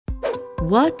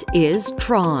What is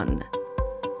TRON?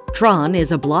 TRON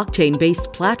is a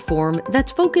blockchain-based platform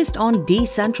that's focused on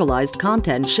decentralized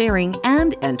content sharing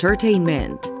and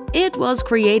entertainment. It was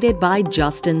created by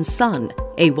Justin Sun,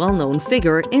 a well-known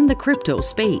figure in the crypto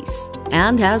space,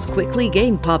 and has quickly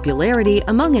gained popularity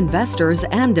among investors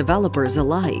and developers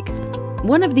alike.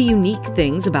 One of the unique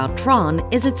things about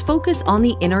TRON is its focus on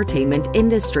the entertainment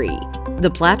industry.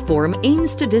 The platform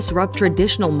aims to disrupt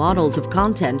traditional models of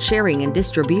content sharing and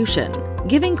distribution,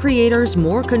 giving creators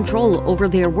more control over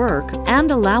their work and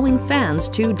allowing fans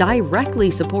to directly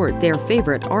support their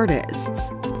favorite artists.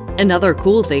 Another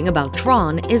cool thing about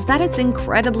TRON is that it's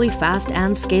incredibly fast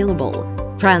and scalable.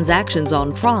 Transactions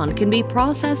on TRON can be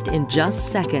processed in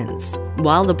just seconds,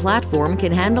 while the platform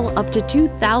can handle up to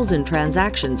 2,000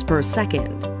 transactions per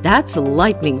second. That's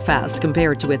lightning fast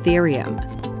compared to Ethereum.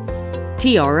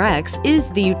 TRX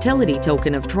is the utility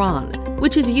token of TRON,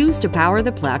 which is used to power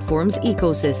the platform's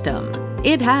ecosystem.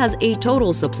 It has a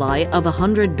total supply of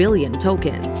 100 billion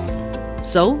tokens.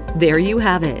 So there you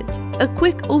have it, a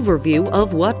quick overview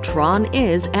of what TRON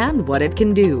is and what it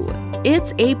can do.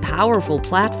 It's a powerful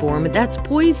platform that's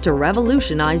poised to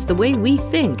revolutionize the way we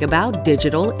think about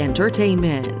digital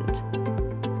entertainment.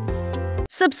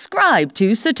 Subscribe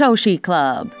to Satoshi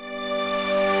Club.